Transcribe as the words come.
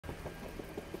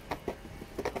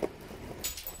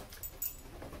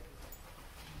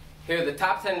Here are the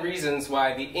top 10 reasons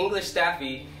why the English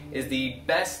Staffy is the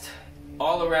best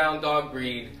all-around dog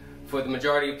breed for the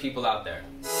majority of people out there.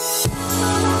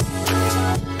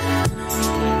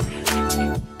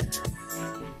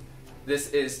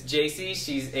 This is JC.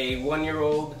 She's a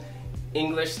 1-year-old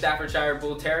English Staffordshire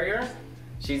Bull Terrier.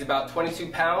 She's about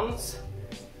 22 pounds,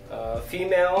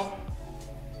 female,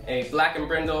 a black and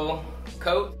brindle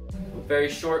coat, very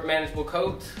short, manageable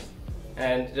coat,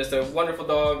 and just a wonderful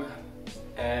dog,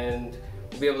 and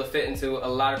will be able to fit into a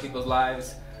lot of people's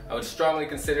lives. I would strongly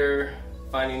consider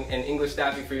finding an English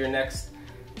Staffy for your next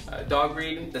dog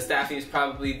breed. The Staffy is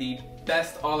probably the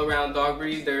best all-around dog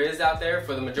breed there is out there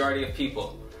for the majority of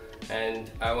people.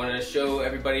 And I want to show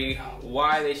everybody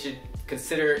why they should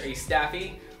consider a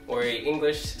Staffy or a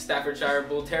English Staffordshire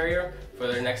Bull Terrier for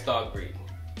their next dog breed.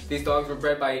 These dogs were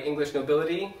bred by English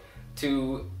nobility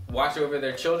to watch over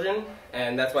their children,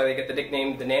 and that's why they get the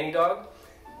nickname the nanny dog.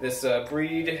 This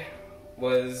breed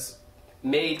was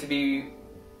made to be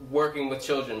working with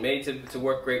children, made to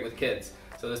work great with kids.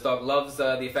 So this dog loves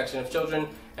the affection of children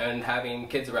and having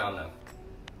kids around them.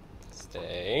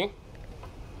 Stay.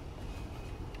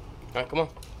 All right, come on.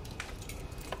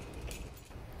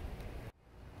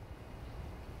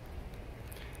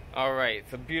 All right,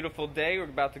 it's a beautiful day. We're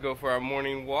about to go for our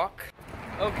morning walk.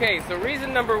 Okay, so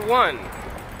reason number 1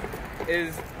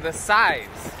 is the size.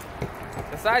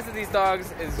 The size of these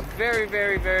dogs is very,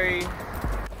 very, very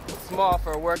small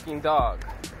for a working dog,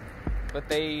 but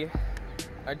they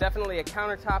are definitely a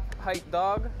countertop height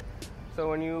dog. So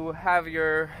when you have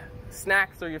your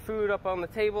snacks or your food up on the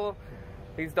table,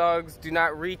 these dogs do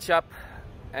not reach up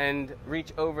and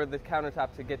reach over the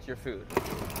countertop to get your food.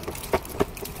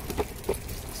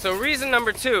 So reason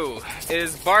number 2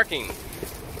 is barking.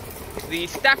 The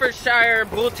Staffordshire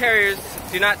Bull Terriers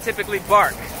do not typically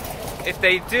bark. If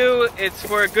they do, it's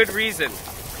for a good reason.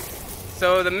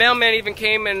 So the mailman even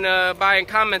came and by and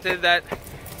commented that,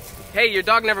 hey, your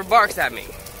dog never barks at me.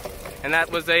 And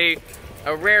that was a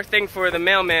rare thing for the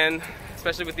mailman,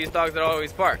 especially with these dogs that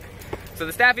always bark. So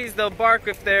the Staffies, they'll bark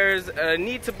if there's a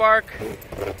need to bark,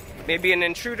 maybe an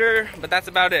intruder, but that's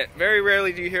about it. Very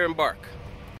rarely do you hear them bark.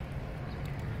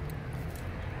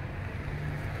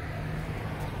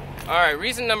 Alright,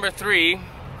 reason number 3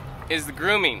 is the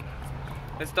grooming.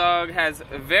 This dog has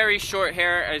very short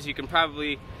hair, as you can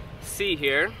probably see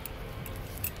here.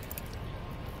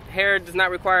 Hair does not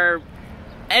require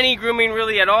any grooming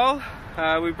really at all.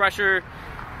 We brush her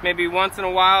maybe once in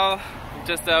a while,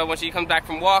 just when she comes back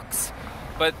from walks.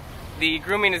 But the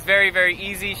grooming is very, very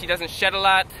easy. She doesn't shed a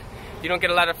lot. You don't get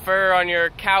a lot of fur on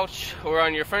your couch or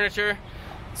on your furniture.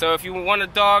 So if you want a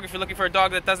dog, if you're looking for a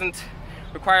dog that doesn't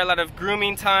require a lot of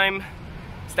grooming time,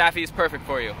 Staffy is perfect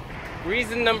for you.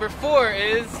 Reason number 4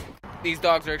 is these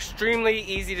dogs are extremely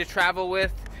easy to travel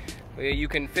with. You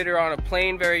can fit her on a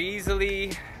plane very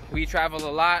easily. We travel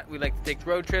a lot. We like to take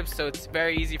road trips, so it's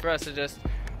very easy for us to just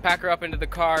pack her up into the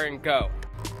car and go.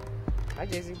 Hi,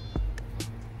 Daisy.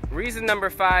 Reason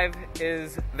number 5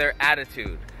 is their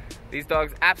attitude. These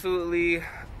dogs absolutely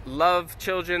love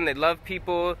children, they love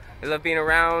people, they love being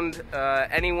around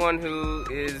anyone who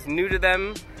is new to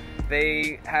them.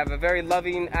 They have a very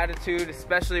loving attitude,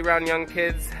 especially around young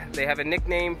kids. They have a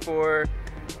nickname for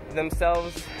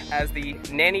themselves as the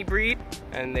nanny breed,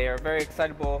 and they are very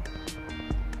excitable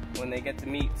when they get to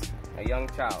meet a young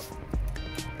child.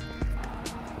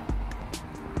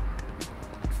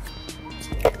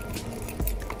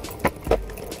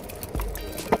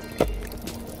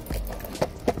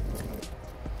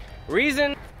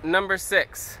 Reason number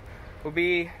 6 will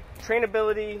be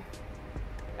trainability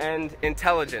and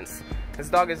intelligence. This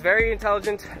dog is very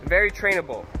intelligent, very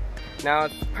trainable. Now,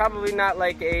 it's probably not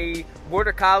like a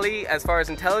border collie as far as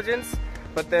intelligence,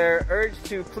 but their urge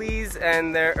to please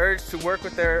and their urge to work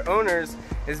with their owners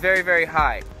is very, very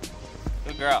high.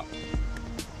 Good girl.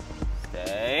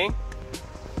 Stay.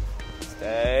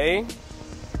 Stay.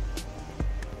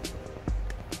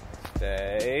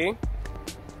 Stay.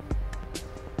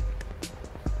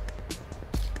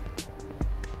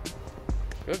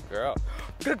 Good girl.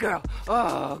 Good girl.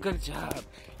 Oh, good job.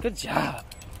 Good job.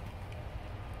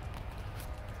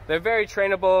 They're very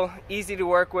trainable, easy to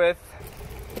work with.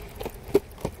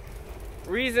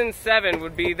 Reason 7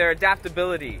 would be their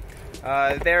adaptability.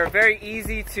 They're very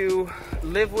easy to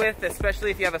live with,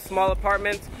 especially if you have a small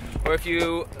apartment or if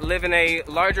you live in a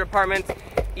larger apartment.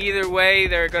 Either way,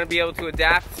 they're going to be able to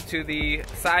adapt to the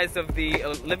size of the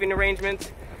living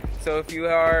arrangement. So if you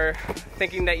are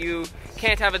thinking that you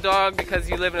can't have a dog because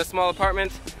you live in a small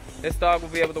apartment, this dog will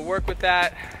be able to work with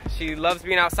that. She loves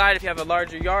being outside. If you have a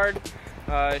larger yard,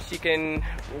 she can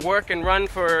work and run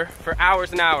for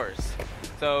hours and hours.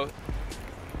 So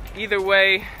either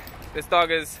way, this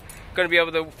dog is going to be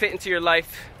able to fit into your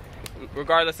life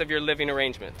regardless of your living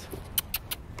arrangement.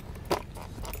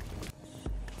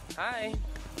 Hi.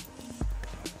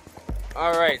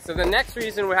 Alright, so the next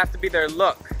reason would have to be their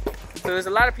look. So there's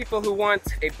a lot of people who want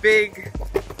a big,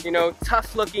 you know,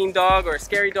 tough looking dog or a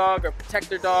scary dog or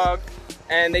protector dog,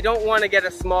 and they don't want to get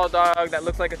a small dog that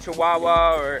looks like a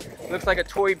Chihuahua or looks like a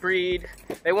toy breed.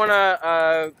 They want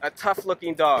a tough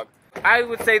looking dog. I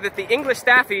would say that the English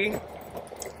Staffy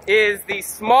is the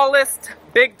smallest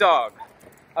big dog.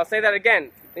 I'll say that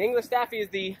again. The English Staffy is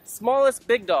the smallest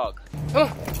big dog. Oh.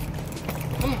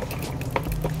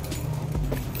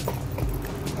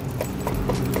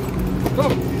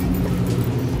 Oh.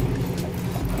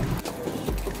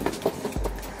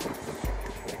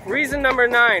 Reason number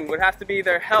 9 would have to be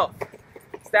their health.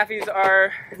 Staffies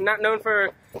are not known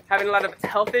for having a lot of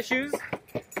health issues.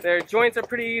 Their joints are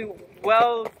pretty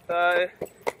well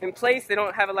in place. They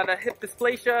don't have a lot of hip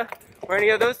dysplasia or any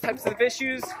of those types of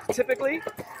issues typically.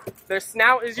 Their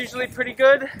snout is usually pretty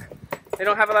good. They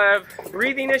don't have a lot of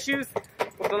breathing issues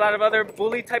with a lot of other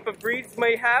bully type of breeds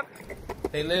may have.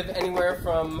 They live anywhere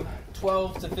from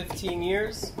 12 to 15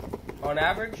 years on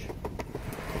average.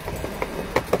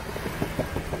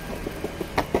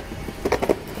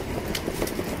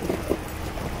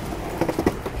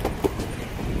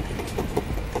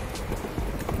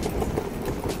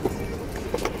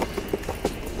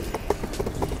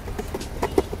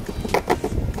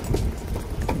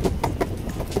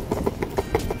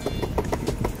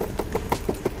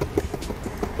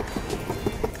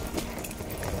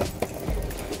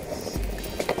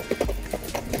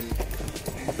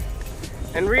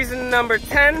 And reason number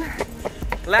 10,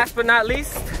 last but not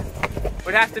least,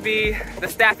 would have to be the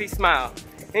Staffy smile.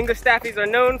 English Staffies are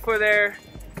known for their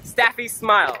Staffy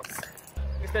smiles.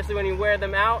 Especially when you wear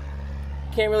them out,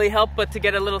 can't really help but to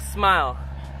get a little smile.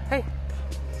 Hey.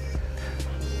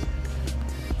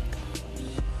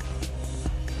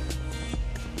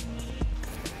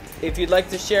 If you'd like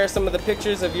to share some of the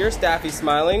pictures of your Staffy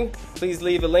smiling, please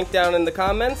leave a link down in the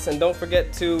comments, and don't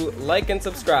forget to like and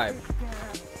subscribe.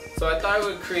 So I thought I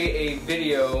would create a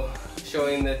video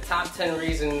showing the top 10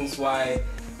 reasons why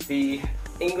the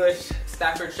English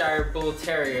Staffordshire Bull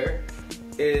Terrier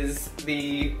is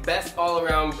the best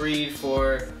all-around breed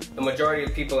for the majority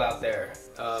of people out there.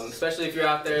 Especially if you're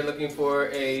out there looking for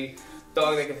a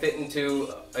dog that can fit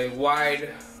into a wide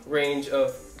range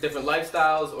of different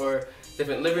lifestyles or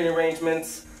different living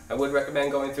arrangements. I would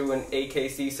recommend going through an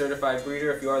AKC certified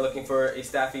breeder if you are looking for a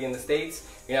Staffy in the States.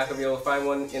 You're not going to be able to find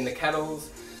one in the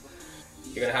kennels.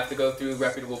 You're going to have to go through a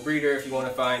reputable breeder if you want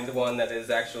to find the one that is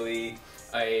actually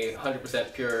a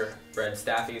 100% pure bred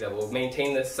Staffy that will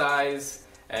maintain the size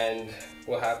and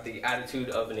will have the attitude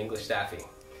of an English Staffy.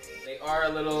 They are a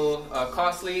little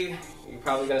costly. You're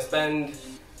probably going to spend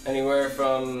anywhere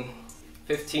from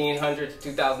 $1,500 to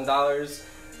 $2,000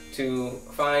 to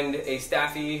find a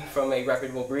Staffy from a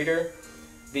reputable breeder.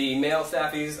 The male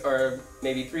Staffies are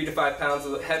maybe 3 to 5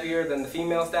 pounds heavier than the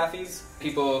female Staffies.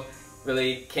 People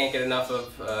really can't get enough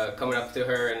of coming up to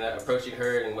her and approaching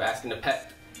her and asking to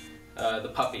pet the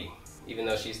puppy, even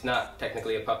though she's not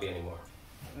technically a puppy anymore.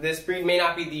 This breed may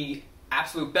not be the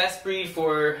absolute best breed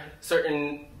for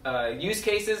certain use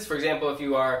cases. For example, if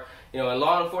you are in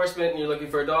law enforcement and you're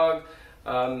looking for a dog,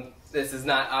 this is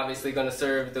not obviously going to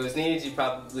serve those needs. You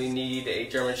probably need a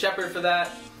German Shepherd for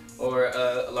that, or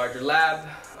a larger lab.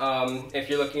 If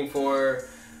you're looking for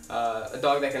a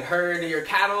dog that can herd your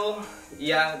cattle,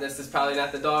 yeah, this is probably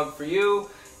not the dog for you.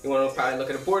 You want to probably look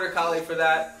at a Border Collie for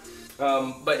that.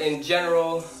 But in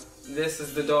general, this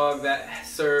is the dog that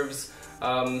serves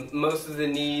most of the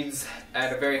needs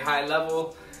at a very high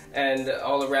level, and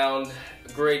all around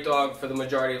a great dog for the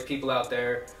majority of people out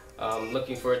there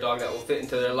looking for a dog that will fit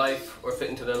into their life or fit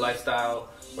into their lifestyle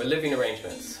or living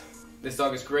arrangements. This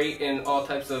dog is great in all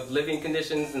types of living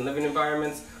conditions and living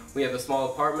environments. We have a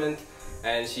small apartment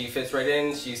and she fits right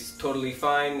in. She's totally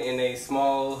fine in a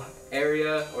small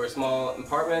area or a small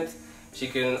apartment. She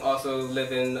can also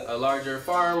live in a larger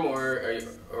farm or a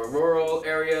rural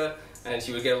area, and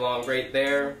she would get along great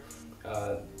there.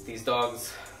 These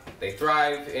dogs, they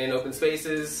thrive in open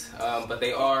spaces, but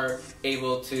they are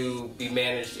able to be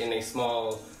managed in a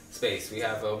small space. We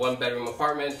have a 1-bedroom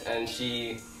apartment, and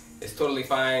she is totally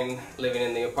fine living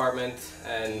in the apartment,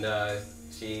 and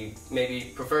she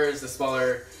maybe prefers the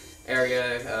smaller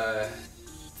area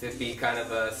to be kind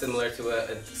of similar to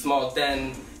a small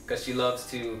den, because she loves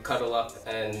to cuddle up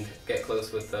and get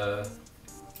close with her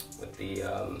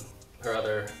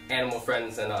other animal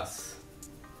friends and us.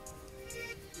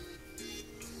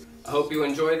 I hope you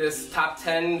enjoy this top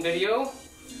 10 video.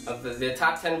 of the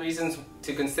top 10 reasons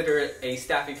to consider a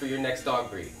Staffy for your next dog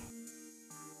breed.